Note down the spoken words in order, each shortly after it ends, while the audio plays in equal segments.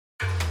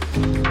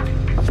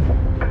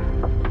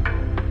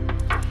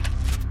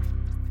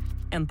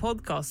En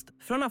podcast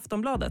från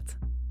Aftonbladet.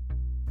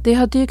 Det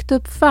har dykt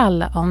upp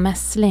fall av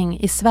mässling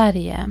i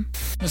Sverige.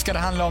 Nu ska det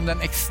handla om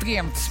den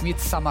extremt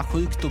smittsamma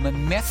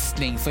sjukdomen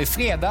mässling. För i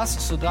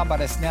fredags så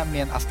drabbades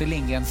nämligen Astrid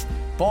Lindgrens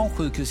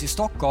barnsjukhus i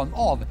Stockholm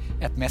av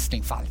ett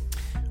mässlingfall.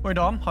 Och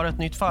idag har ett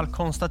nytt fall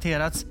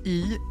konstaterats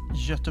i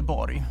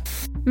Göteborg.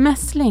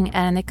 Mässling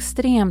är en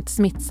extremt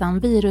smittsam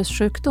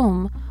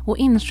virussjukdom och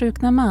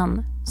insjuknar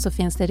man så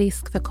finns det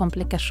risk för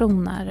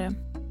komplikationer.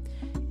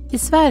 I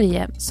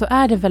Sverige så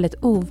är det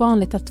väldigt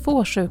ovanligt att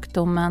få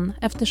sjukdomen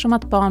eftersom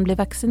att barn blir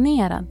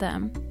vaccinerade.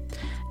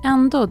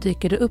 Ändå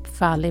dyker det upp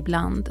fall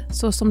ibland,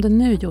 så som det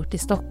nu gjort i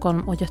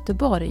Stockholm och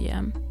Göteborg.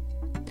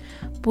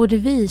 Borde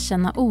vi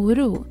känna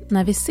oro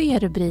när vi ser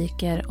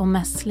rubriker om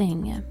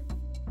mässling?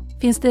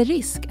 Finns det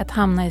risk att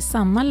hamna i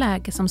samma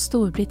läge som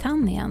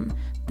Storbritannien,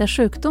 där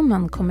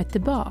sjukdomen kommit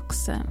tillbaks?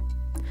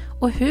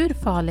 Och hur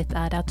farligt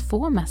är det att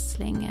få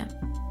mässling?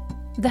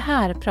 Det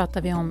här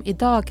pratar vi om i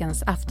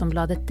dagens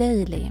Aftonbladet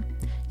Daily.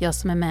 Jag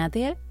som är med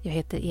er, jag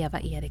heter Eva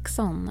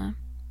Ericsson.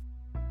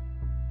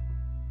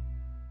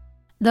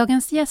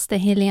 Dagens gäst är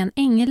Hélène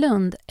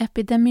Englund,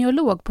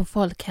 epidemiolog på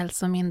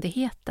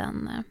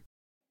Folkhälsomyndigheten.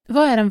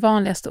 Vad är den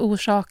vanligaste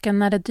orsaken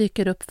när det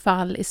dyker upp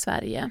fall i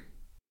Sverige?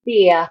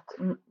 Det är att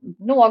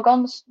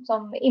någon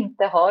som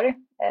inte har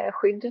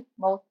skydd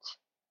mot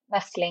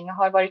mässling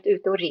har varit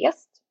ute och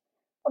rest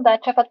och där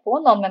träffat på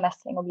någon med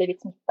mässling och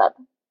blivit smittad.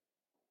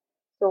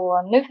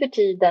 Så nu för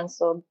tiden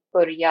så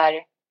börjar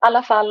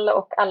alla fall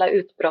och alla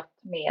utbrott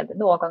med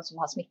någon som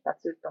har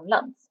smittats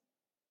utomlands.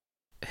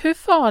 Hur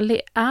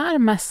farlig är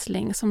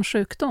mässling som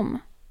sjukdom?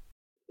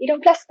 I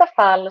de flesta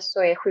fall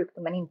så är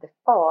sjukdomen inte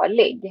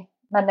farlig,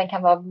 men den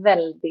kan vara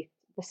väldigt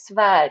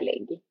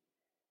besvärlig.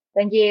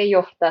 Den ger ju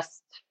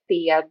oftast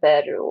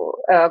feber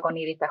och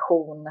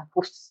ögonirritation,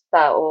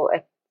 hosta och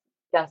ett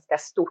ganska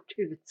stort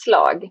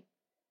utslag.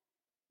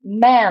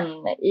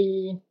 Men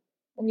i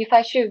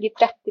ungefär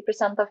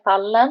 20-30% av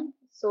fallen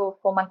så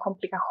får man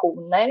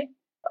komplikationer,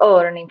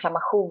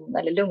 öroninflammation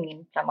eller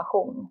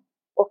lunginflammation.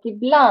 Och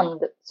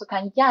ibland så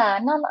kan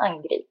hjärnan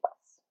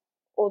angripas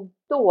och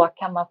då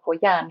kan man få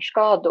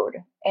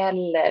hjärnskador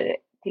eller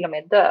till och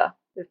med dö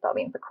utav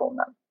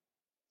infektionen.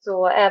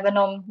 Så även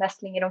om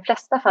mässling i de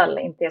flesta fall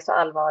inte är så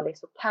allvarlig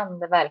så kan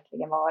det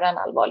verkligen vara en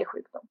allvarlig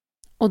sjukdom.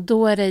 Och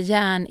då är det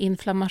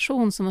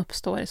hjärninflammation som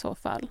uppstår i så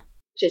fall?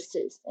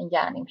 Precis, en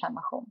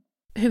hjärninflammation.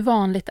 Hur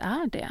vanligt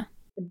är det?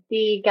 Det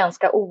är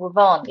ganska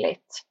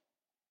ovanligt.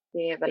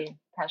 Det är väl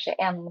kanske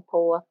 1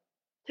 på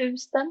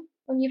 1000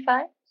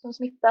 ungefär som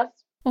smittas.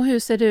 Och hur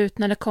ser det ut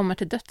när det kommer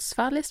till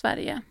dödsfall i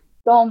Sverige?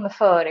 De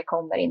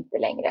förekommer inte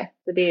längre.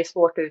 Så det är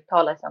svårt att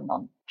uttala sig om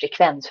någon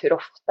frekvens, hur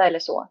ofta eller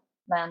så.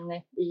 Men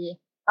i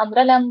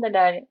andra länder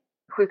där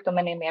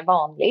sjukdomen är mer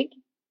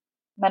vanlig,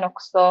 men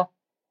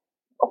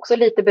också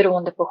lite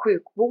beroende på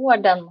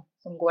sjukvården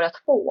som går att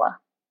få,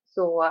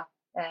 så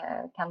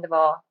kan det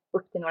vara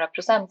upp till några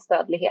procents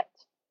dödlighet.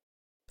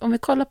 Om vi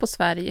kollar på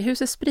Sverige, hur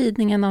ser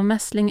spridningen av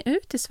mässling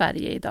ut i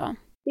Sverige idag?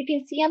 Det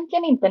finns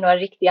egentligen inte några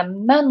riktiga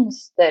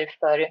mönster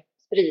för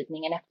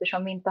spridningen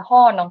eftersom vi inte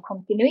har någon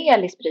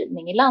kontinuerlig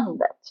spridning i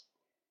landet.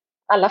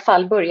 Alla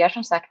fall börjar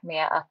som sagt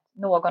med att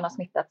någon har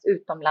smittats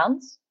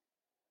utomlands.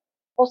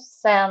 Och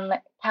sen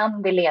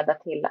kan det leda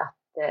till att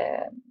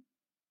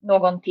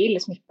någon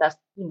till smittas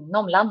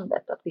inom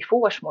landet och att vi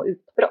får små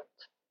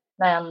utbrott.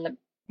 Men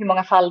hur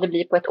många fall det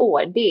blir på ett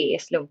år, det är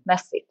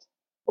slumpmässigt.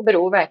 Och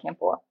beror verkligen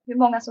på hur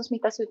många som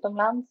smittas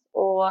utomlands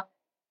och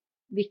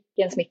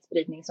vilken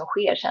smittspridning som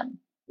sker sedan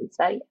i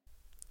Sverige.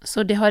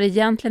 Så det har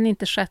egentligen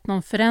inte skett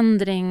någon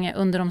förändring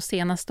under de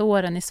senaste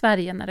åren i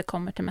Sverige när det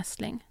kommer till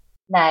mässling?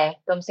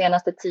 Nej, de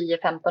senaste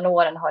 10-15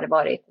 åren har det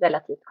varit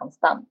relativt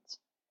konstant.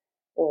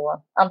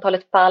 Och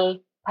antalet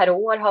fall per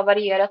år har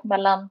varierat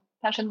mellan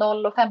kanske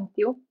 0 och 50.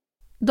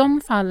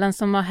 De fallen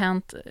som har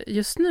hänt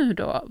just nu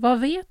då, vad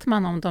vet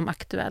man om de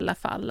aktuella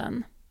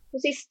fallen? På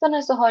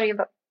sistone så har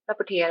det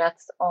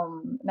rapporterats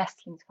om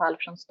mässlingsfall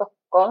från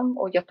Stockholm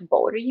och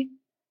Göteborg.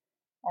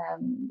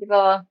 Det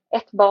var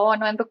ett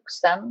barn och en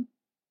vuxen.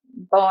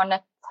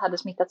 Barnet hade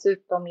smittats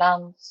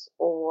utomlands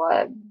och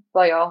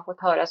vad jag har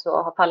fått höra så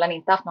har fallen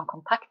inte haft någon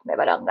kontakt med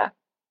varandra.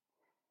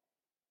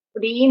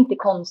 Och det är inte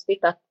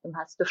konstigt att de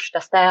här största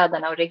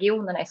städerna och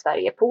regionerna i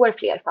Sverige får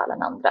fler fall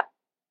än andra.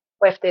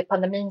 Och efter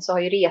pandemin så har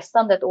ju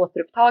resandet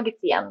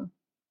återupptagits igen.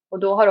 Och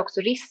då har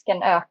också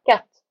risken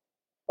ökat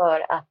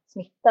för att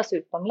smittas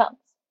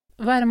utomlands.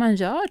 Vad är det man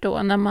gör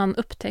då när man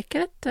upptäcker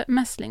ett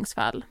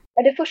mässlingsfall?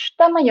 Det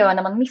första man gör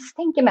när man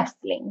misstänker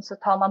mässling så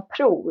tar man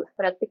prov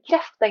för att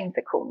bekräfta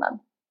infektionen.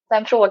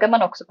 Sen frågar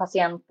man också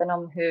patienten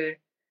om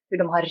hur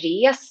de har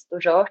rest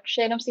och rört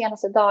sig de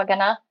senaste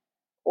dagarna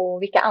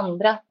och vilka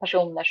andra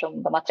personer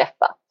som de har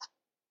träffat.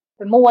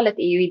 För målet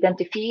är ju att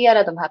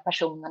identifiera de här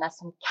personerna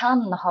som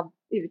kan ha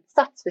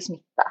utsatts för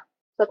smitta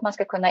så att man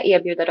ska kunna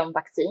erbjuda dem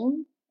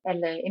vaccin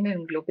eller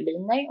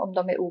immunglobuliner om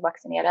de är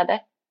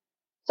ovaccinerade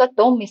så att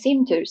de i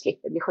sin tur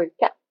slipper bli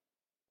sjuka.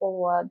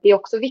 Och det är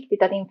också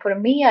viktigt att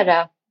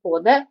informera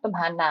både de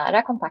här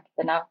nära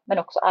kontakterna men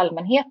också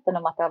allmänheten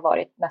om att det har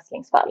varit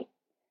mässlingsfall.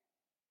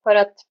 För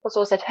att på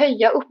så sätt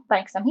höja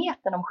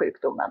uppmärksamheten om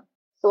sjukdomen.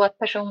 Så att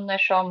personer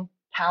som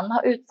kan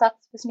ha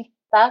utsatts för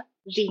smitta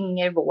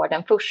ringer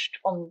vården först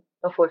om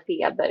de får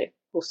feber,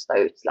 hosta och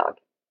utslag.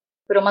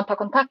 För om man tar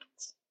kontakt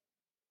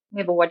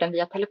med vården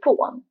via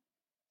telefon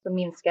så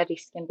minskar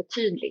risken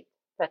betydligt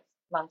för att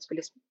man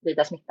skulle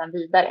sprida smittan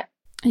vidare.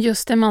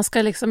 Just det, man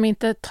ska liksom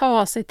inte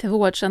ta sig till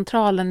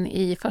vårdcentralen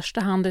i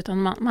första hand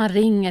utan man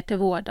ringer till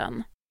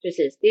vården.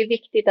 Precis, det är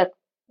viktigt att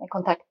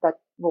kontakta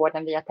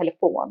vården via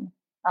telefon.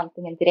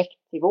 Antingen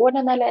direkt till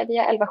vården eller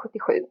via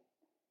 1177.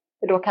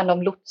 För då kan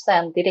de lotsa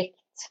en direkt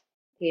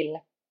till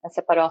en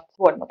separat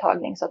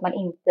vårdmottagning så att man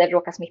inte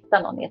råkar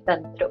smitta någon i ett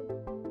väntrum.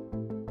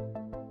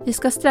 Vi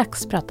ska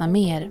strax prata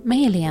mer med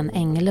Hélène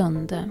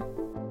Englund.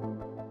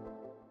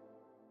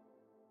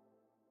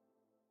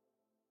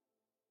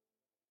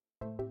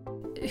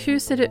 Hur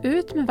ser det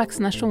ut med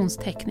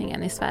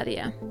vaccinationstäckningen i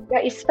Sverige?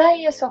 Ja, i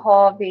Sverige så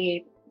har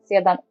vi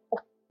sedan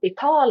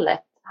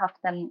 80-talet haft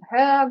en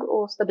hög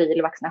och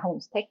stabil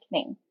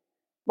vaccinationstäckning.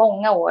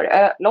 Många år,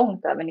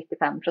 långt över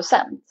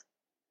 95%.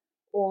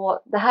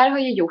 Och det här har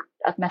ju gjort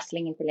att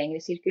mässling inte längre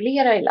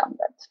cirkulerar i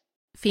landet.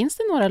 Finns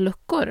det några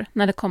luckor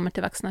när det kommer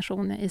till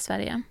vaccination i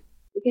Sverige?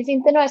 Det finns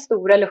inte några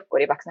stora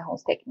luckor i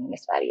vaccinationstäckningen i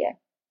Sverige.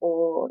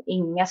 Och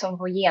inga som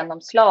får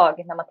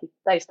genomslag när man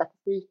tittar i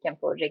statistiken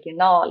på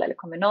regional eller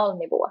kommunal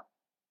nivå.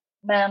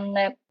 Men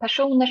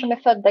personer som är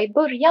födda i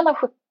början av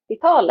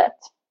 70-talet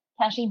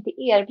kanske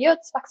inte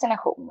erbjöds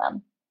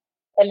vaccinationen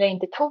eller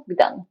inte tog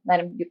den när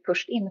den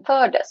först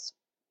infördes.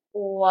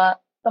 Och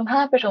de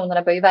här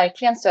personerna bör ju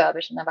verkligen se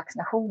över sina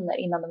vaccinationer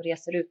innan de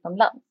reser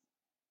utomlands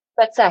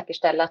för att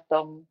säkerställa att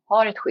de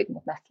har ett skydd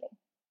mot mässling.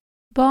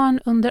 Barn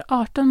under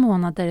 18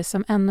 månader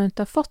som ännu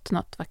inte har fått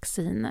något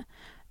vaccin,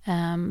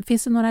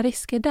 finns det några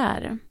risker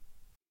där?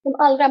 De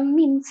allra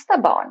minsta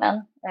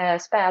barnen,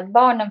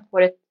 spädbarnen,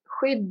 får ett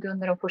skydd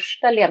under de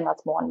första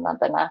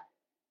levnadsmånaderna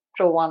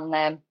från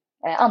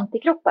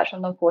antikroppar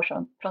som de får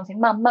från sin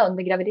mamma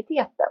under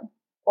graviditeten.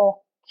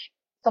 Och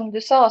som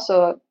du sa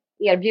så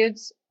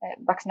erbjuds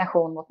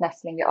vaccination mot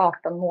mässling vid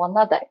 18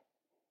 månader.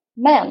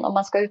 Men om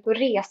man ska ut och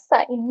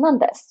resa innan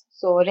dess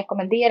så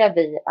rekommenderar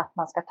vi att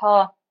man ska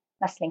ta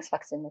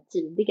mässlingsvaccinet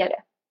tidigare.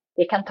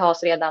 Det kan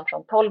tas redan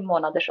från 12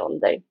 månaders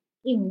ålder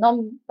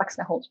inom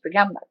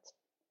vaccinationsprogrammet.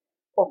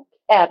 Och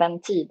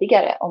även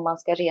tidigare om man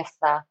ska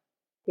resa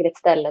till ett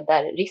ställe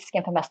där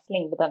risken för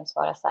mässling bedöms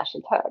vara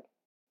särskilt hög.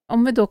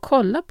 Om vi då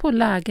kollar på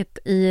läget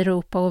i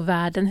Europa och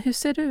världen, hur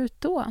ser det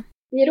ut då?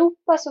 I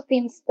Europa så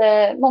finns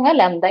det många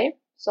länder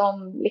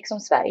som liksom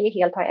Sverige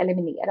helt har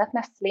eliminerat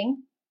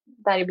mässling.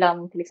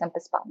 Däribland till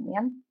exempel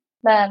Spanien.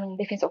 Men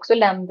det finns också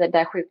länder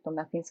där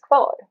sjukdomen finns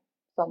kvar,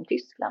 som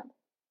Tyskland.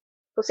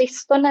 På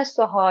sistone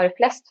så har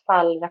flest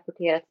fall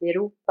rapporterats i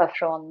Europa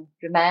från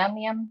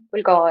Rumänien,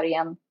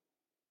 Bulgarien,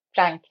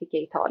 Frankrike,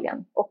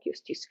 Italien och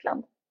just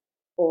Tyskland.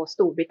 Och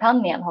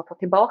Storbritannien har fått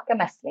tillbaka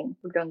mässling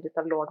på grund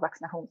av låg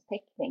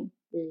vaccinationstäckning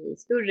i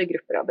större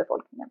grupper av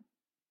befolkningen.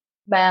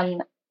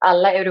 Men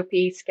alla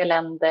europeiska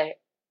länder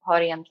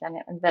har egentligen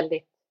en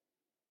väldigt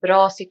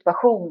bra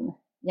situation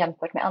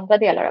jämfört med andra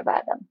delar av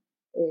världen.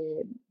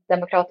 I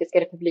Demokratiska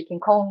republiken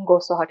Kongo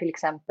så har till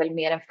exempel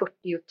mer än 40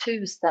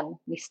 000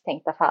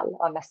 misstänkta fall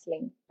av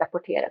mässling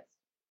rapporterats.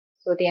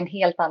 Så det är en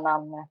helt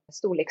annan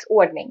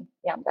storleksordning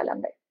i andra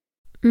länder.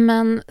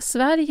 Men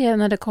Sverige,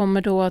 när det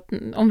kommer då,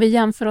 om vi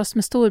jämför oss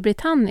med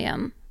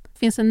Storbritannien,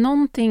 finns det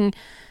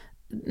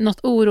något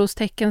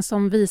orostecken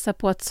som visar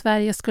på att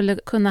Sverige skulle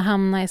kunna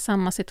hamna i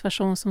samma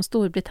situation som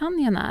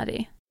Storbritannien är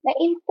i? Nej,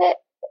 inte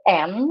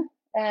än.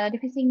 Det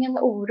finns ingen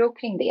oro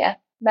kring det.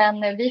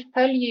 Men vi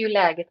följer ju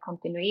läget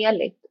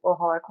kontinuerligt och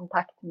har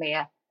kontakt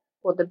med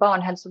både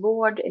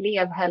barnhälsovård,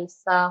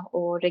 elevhälsa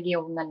och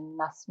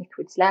regionernas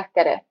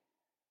smittskyddsläkare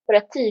för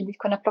att tidigt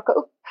kunna plocka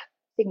upp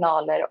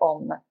signaler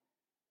om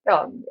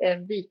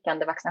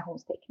vikande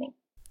vaccinationstäckning.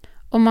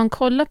 Om man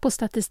kollar på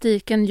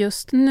statistiken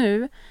just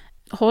nu,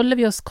 håller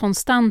vi oss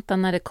konstanta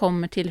när det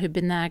kommer till hur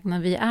benägna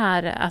vi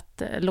är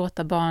att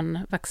låta barn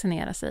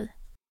vaccinera sig?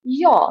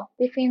 Ja,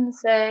 det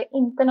finns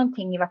inte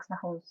någonting i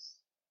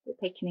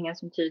vaccinationstäckningen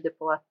som tyder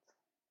på att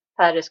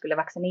färre skulle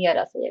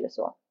vaccinera sig eller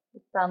så.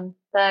 Utan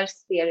där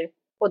ser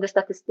både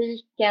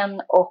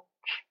statistiken och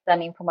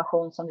den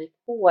information som vi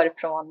får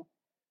från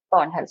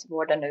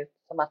barnhälsovården ut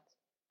som att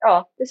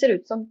det ser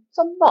ut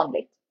som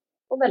vanligt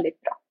och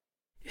väldigt bra.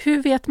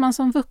 Hur vet man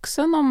som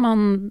vuxen om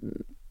man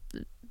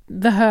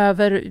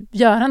behöver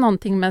göra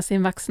någonting med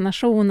sin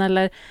vaccination,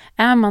 eller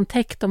är man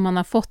täckt om man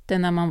har fått det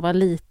när man var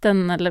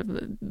liten, eller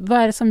vad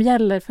är det som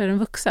gäller för en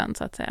vuxen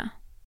så att säga?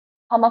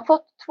 Har man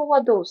fått 2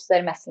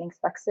 doser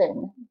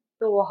mässlingsvaccin,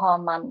 då har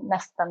man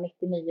nästan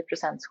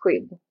 99%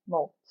 skydd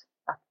mot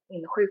att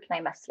insjukna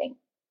i mässling.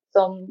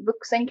 Som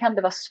vuxen kan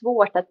det vara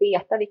svårt att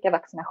veta vilka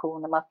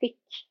vaccinationer man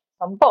fick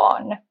som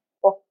barn.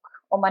 Och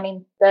om man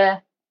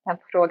inte kan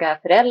fråga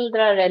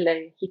föräldrar eller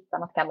hitta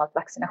något gammalt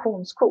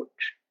vaccinationskort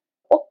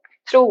och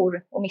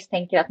tror och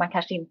misstänker att man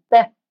kanske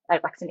inte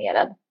är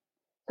vaccinerad,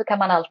 så kan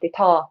man alltid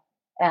ta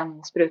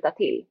en spruta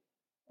till.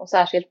 Och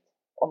särskilt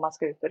om man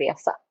ska ut och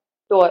resa.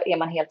 Då är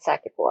man helt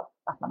säker på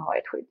att man har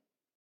ett skydd.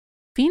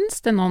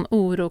 Finns det någon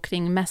oro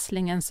kring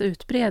mässlingens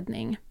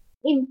utbredning?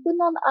 Inte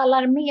någon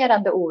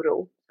alarmerande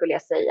oro skulle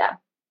jag säga.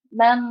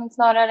 Men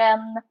snarare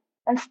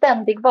en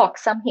ständig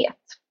vaksamhet.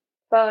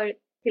 För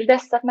till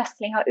dess att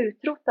mässling har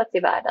utrotats i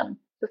världen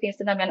så finns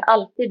det nämligen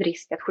alltid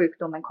risk att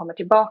sjukdomen kommer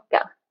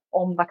tillbaka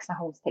om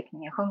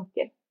vaccinationstäckningen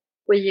sjunker.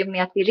 Och i och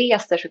med att vi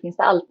reser så finns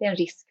det alltid en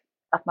risk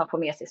att man får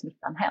med sig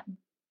smittan hem.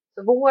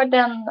 Så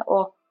vården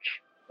och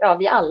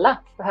vi alla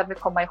behöver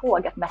komma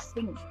ihåg att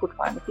mässling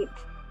fortfarande finns.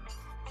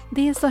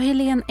 Det sa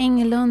Hélène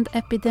Englund,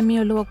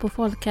 epidemiolog på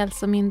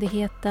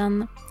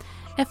Folkhälsomyndigheten.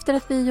 Efter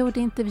att vi gjorde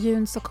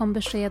intervjun så kom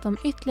besked om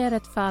ytterligare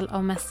ett fall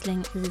av mässling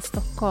i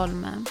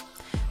Stockholm.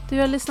 Du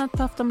har lyssnat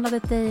på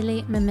Aftonbladet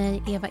Daily med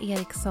mig, Eva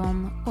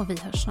Ericsson, och vi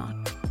hörs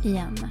snart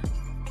igen.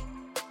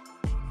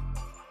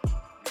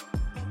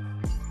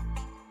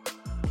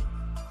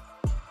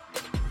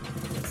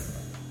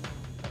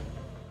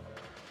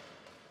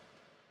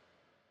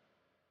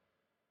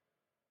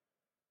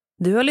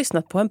 Du har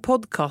lyssnat på en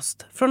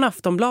podcast från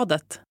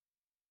Aftonbladet.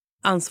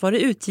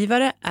 Ansvarig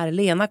utgivare är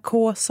Lena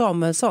K.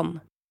 Samuelsson.